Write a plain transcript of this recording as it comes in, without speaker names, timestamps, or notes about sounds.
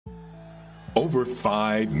Over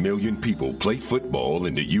 5 million people play football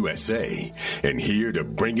in the USA, and here to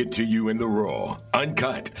bring it to you in the raw,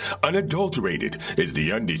 uncut, unadulterated is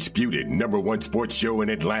the undisputed #1 sports show in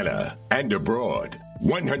Atlanta and abroad.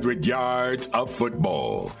 100 yards of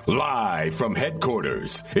football, live from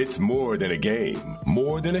headquarters. It's more than a game,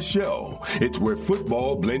 more than a show. It's where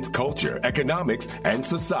football blends culture, economics, and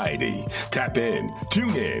society. Tap in,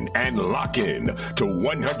 tune in, and lock in to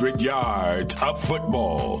 100 yards of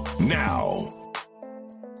football now.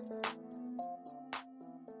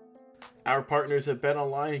 Our partners at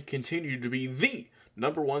BetOnline continue to be the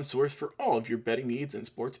 #1 source for all of your betting needs and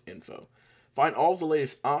sports info. Find all of the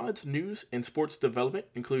latest odds, news, and sports development,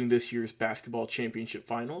 including this year's basketball championship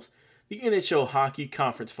finals, the NHL hockey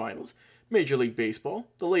conference finals, Major League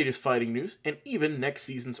Baseball, the latest fighting news, and even next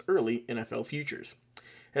season's early NFL futures.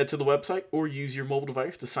 Head to the website or use your mobile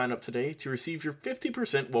device to sign up today to receive your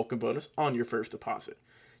 50% welcome bonus on your first deposit.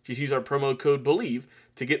 Just use our promo code BELIEVE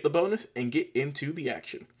to get the bonus and get into the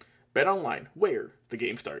action. BetOnline, where the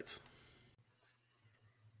game starts.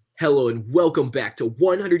 Hello and welcome back to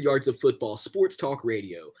 100 Yards of Football Sports Talk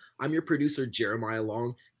Radio. I'm your producer, Jeremiah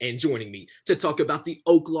Long, and joining me to talk about the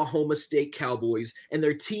Oklahoma State Cowboys and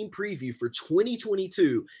their team preview for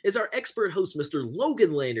 2022 is our expert host, Mr.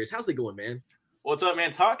 Logan Landers. How's it going, man? What's up,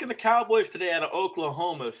 man? Talking to Cowboys today out of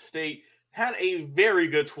Oklahoma State. Had a very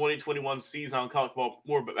good 2021 season. I'll talk about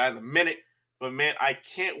more about that in a minute. But, man, I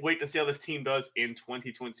can't wait to see how this team does in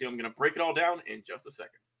 2022. I'm going to break it all down in just a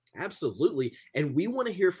second. Absolutely. And we want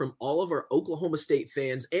to hear from all of our Oklahoma State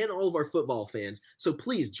fans and all of our football fans. So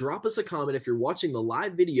please drop us a comment if you're watching the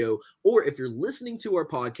live video or if you're listening to our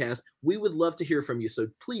podcast. We would love to hear from you. So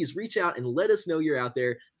please reach out and let us know you're out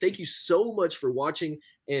there. Thank you so much for watching.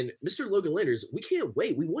 And Mr. Logan Landers, we can't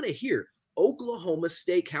wait. We want to hear Oklahoma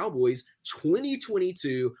State Cowboys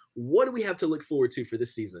 2022. What do we have to look forward to for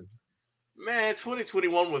this season? Man,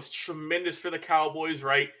 2021 was tremendous for the Cowboys,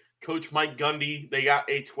 right? Coach Mike Gundy, they got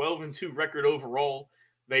a 12-2 record overall.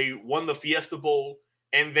 They won the Fiesta Bowl,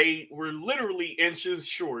 and they were literally inches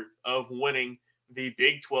short of winning the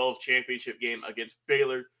Big 12 championship game against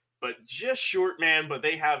Baylor. But just short, man, but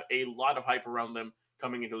they have a lot of hype around them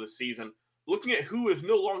coming into the season. Looking at who is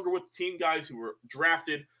no longer with the team, guys who were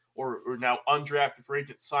drafted or now undrafted free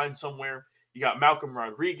agents signed somewhere. You got Malcolm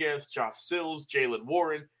Rodriguez, Josh Sills, Jalen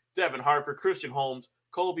Warren, Devin Harper, Christian Holmes,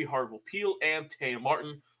 Colby Harville-Peel, and Tam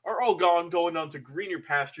Martin are all gone, going on to greener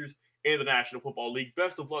pastures in the National Football League.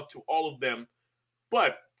 Best of luck to all of them.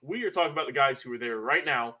 But we are talking about the guys who are there right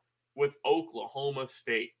now with Oklahoma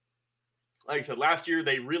State. Like I said, last year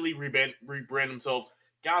they really rebranded themselves,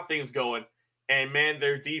 got things going, and man,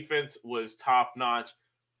 their defense was top-notch.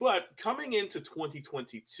 But coming into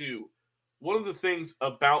 2022, one of the things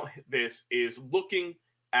about this is looking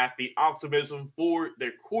at the optimism for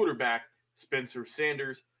their quarterback, Spencer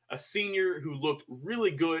Sanders, a senior who looked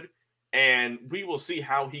really good, and we will see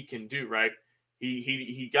how he can do, right?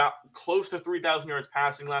 He got close to 3,000 yards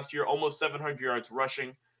passing last year, almost 700 yards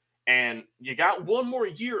rushing, and you got one more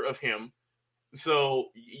year of him. So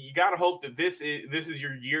you got to hope that this is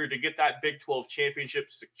your year to get that Big 12 championship,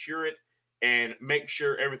 secure it, and make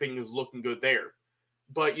sure everything is looking good there.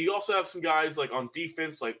 But you also have some guys like on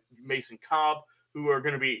defense, like Mason Cobb, who are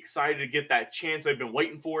going to be excited to get that chance. They've been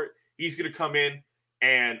waiting for it. He's going to come in.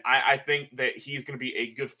 And I think that he's going to be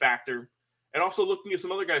a good factor. And also looking at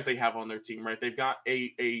some other guys they have on their team, right? They've got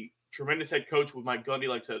a tremendous head coach with Mike Gundy,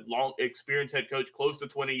 like I said, long experienced head coach, close to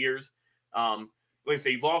 20 years. Like I say,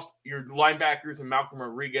 you've lost your linebackers in Malcolm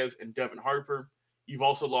Rodriguez and Devin Harper. You've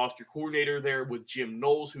also lost your coordinator there with Jim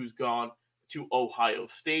Knowles, who's gone to Ohio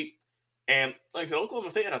State. And like I said, Oklahoma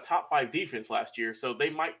State had a top 5 defense last year, so they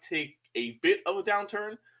might take a bit of a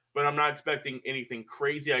downturn, but I'm not expecting anything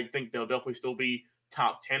crazy. I think they'll definitely still be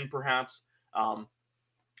top 10 perhaps.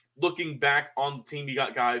 Looking back on the team, you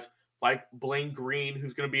got guys like Blaine Green,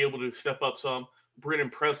 who's going to be able to step up some, Brennan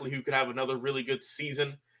Presley, who could have another really good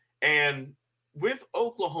season. And with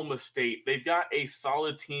Oklahoma State, they've got a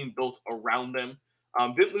solid team built around them.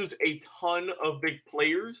 Didn't lose a ton of big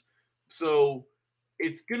players. So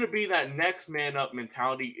it's going to be that next man up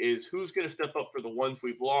mentality is who's going to step up for the ones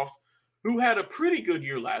we've lost, who had a pretty good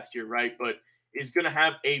year last year, right? But is going to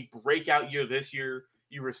have a breakout year this year.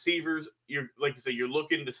 Your receivers, like you say, you're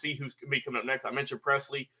looking to see who's going to be coming up next. I mentioned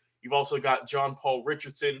Presley. You've also got John Paul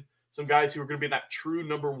Richardson, some guys who are going to be that true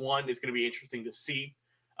number one. Is going to be interesting to see.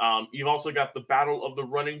 You've also got the battle of the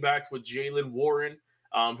running backs with Jalen Warren,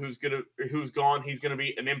 who's gone. He's going to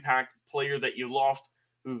be an impact player that you lost,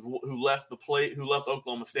 who left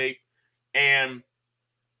Oklahoma State. And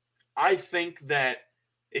I think that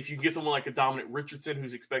if you get someone like a Dominic Richardson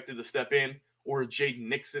who's expected to step in, or a Jaden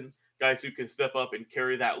Nixon, guys who can step up and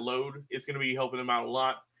carry that load. It's going to be helping them out a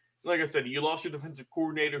lot. Like I said, you lost your defensive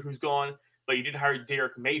coordinator who's gone, but you did hire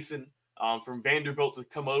Derek Mason from Vanderbilt to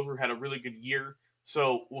come over, had a really good year.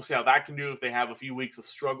 So we'll see how that can do if they have a few weeks of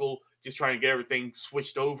struggle, just trying to get everything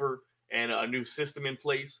switched over and a new system in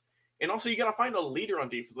place. And also, you got to find a leader on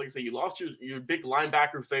defense. Like I said, you lost your big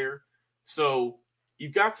linebackers there. So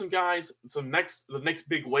you've got some guys, the next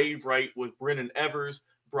big wave, right, with Brennan Evers,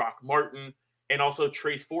 Brock Martin, and also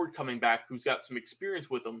Trace Ford coming back, who's got some experience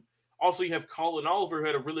with him. Also, you have Colin Oliver, who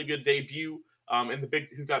had a really good debut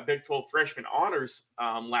who got Big 12 freshman honors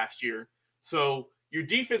last year. So your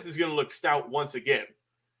defense is going to look stout once again.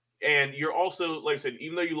 And you're also, like I said,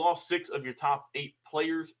 even though you lost 6 of your top 8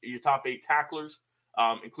 players, your top 8 tacklers,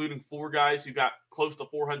 including 4 guys who got close to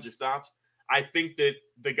 400 stops, I think that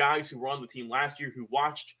the guys who were on the team last year who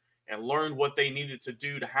watched and learned what they needed to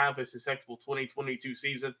do to have a successful 2022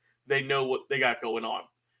 season, they know what they got going on.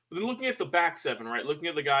 But then looking at the back 7, right, looking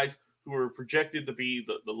at the guys who are projected to be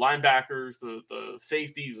the linebackers, the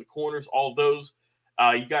safeties, the corners, all of those,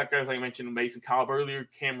 you got guys like I mentioned, Mason Cobb earlier,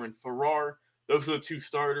 Cameron Farrar. Those are the 2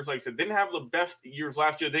 starters. Like I said, didn't have the best years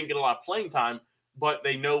last year, didn't get a lot of playing time, but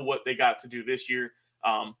they know what they got to do this year.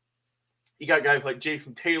 You got guys like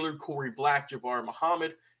Jason Taylor, Corey Black, Jabbar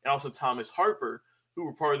Muhammad, and also Thomas Harper, who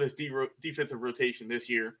were part of this defensive rotation this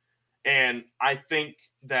year. And I think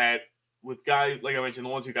that with guys, like I mentioned, the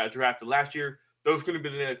ones who got drafted last year, those are going to be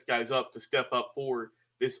the next guys up to step up for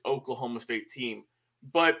this Oklahoma State team.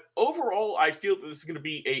 But overall, I feel that this is going to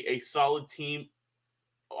be a solid team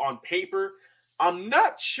on paper. I'm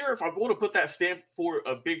not sure if I want to put that stamp for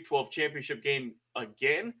a Big 12 championship game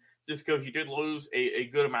again, just because you did lose a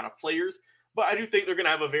good amount of players. But I do think they're going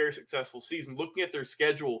to have a very successful season. Looking at their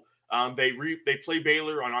schedule, they play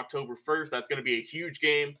Baylor on October 1st. That's going to be a huge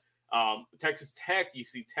game. Texas Tech, you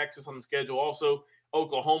see Texas on the schedule also.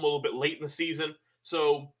 Oklahoma a little bit late in the season.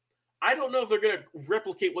 So I don't know if they're going to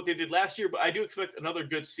replicate what they did last year, but I do expect another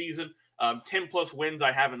good season. 10-plus wins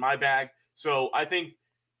I have in my bag. So I think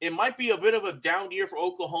it might be a bit of a down year for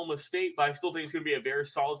Oklahoma State, but I still think it's going to be a very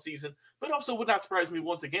solid season. But also would not surprise me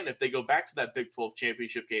once again if they go back to that Big 12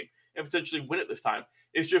 championship game and potentially win it this time.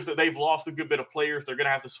 It's just that they've lost a good bit of players. They're going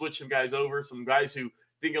to have to switch some guys over, some guys who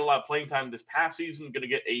didn't get a lot of playing time this past season, going to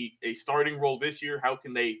get a starting role this year. How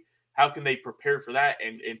can they prepare for that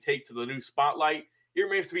and take to the new spotlight? It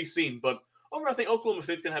remains to be seen. But overall, I think Oklahoma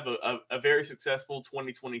State's going to have a very successful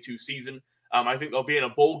 2022 season. I think they'll be in a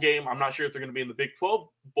bowl game. I'm not sure if they're going to be in the Big 12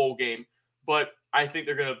 bowl game, but I think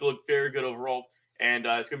they're going to look very good overall. And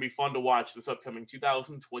it's going to be fun to watch this upcoming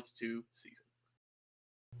 2022 season.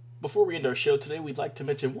 Before we end our show today, we'd like to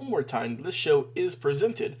mention one more time this show is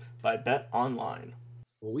presented by Bet Online.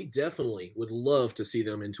 Well, we definitely would love to see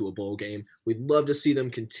them into a bowl game. We'd love to see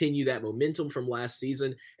them continue that momentum from last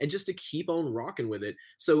season and just to keep on rocking with it.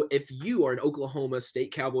 So if you are an Oklahoma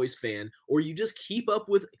State Cowboys fan or you just keep up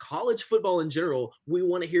with college football in general, we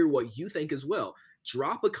want to hear what you think as well.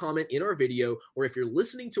 Drop a comment in our video, or if you're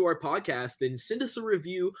listening to our podcast, then send us a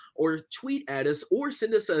review or tweet at us or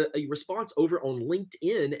send us a response over on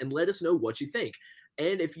LinkedIn and let us know what you think.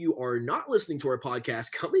 And if you are not listening to our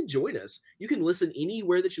podcast, come and join us. You can listen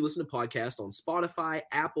anywhere that you listen to podcasts on Spotify,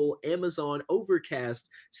 Apple, Amazon, Overcast,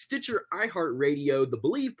 Stitcher, iHeartRadio, the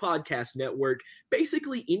Believe Podcast Network.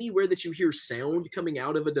 Basically, anywhere that you hear sound coming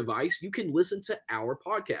out of a device, you can listen to our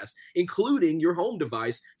podcast, including your home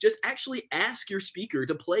device. Just actually ask your speaker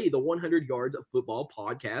to play the 100 Yards of Football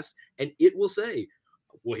podcast, and it will say,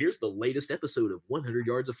 well, here's the latest episode of 100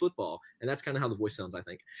 Yards of Football. And that's kind of how the voice sounds, I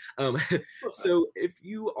think. So if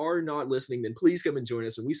you are not listening, then please come and join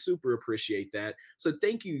us. And we super appreciate that. So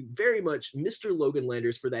thank you very much, Mr. Logan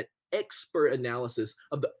Landers, for that expert analysis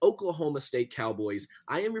of the Oklahoma State Cowboys.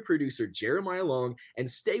 I am your producer, Jeremiah Long, and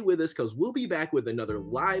stay with us because we'll be back with another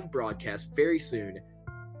live broadcast very soon.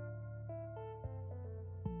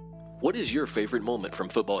 What is your favorite moment from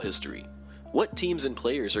football history? What teams and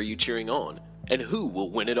players are you cheering on? And who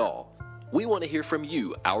will win it all? We want to hear from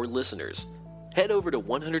you, our listeners. Head over to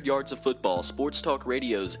 100 Yards of Football Sports Talk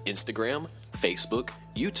Radio's Instagram, Facebook,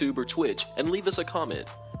 YouTube, or Twitch and leave us a comment.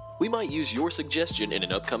 We might use your suggestion in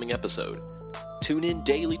an upcoming episode. Tune in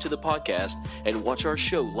daily to the podcast and watch our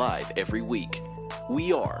show live every week.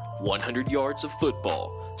 We are 100 Yards of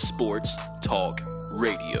Football Sports Talk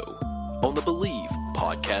Radio on the Believe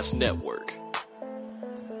Podcast Network.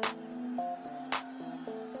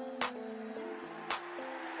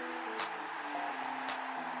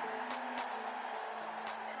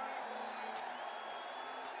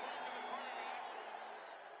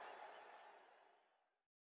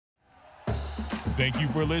 Thank you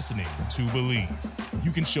for listening to Believe.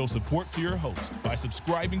 You can show support to your host by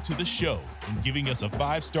subscribing to the show and giving us a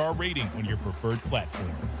 5-star rating on your preferred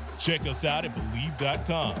platform. Check us out at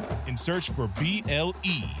Believe.com and search for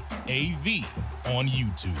BLEAV on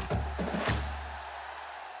YouTube.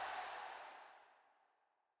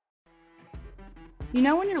 You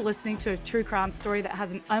know when you're listening to a true crime story that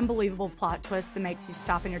has an unbelievable plot twist that makes you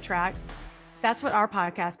stop in your tracks? That's what our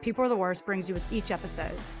podcast, People Are the Worst, brings you with each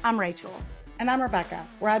episode. I'm Rachel. And I'm Rebecca.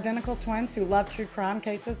 We're identical twins who love true crime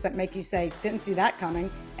cases that make you say, didn't see that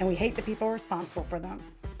coming, and we hate the people responsible for them.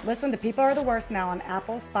 Listen to People Are the Worst now on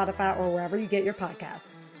Apple, Spotify, or wherever you get your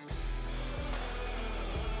podcasts.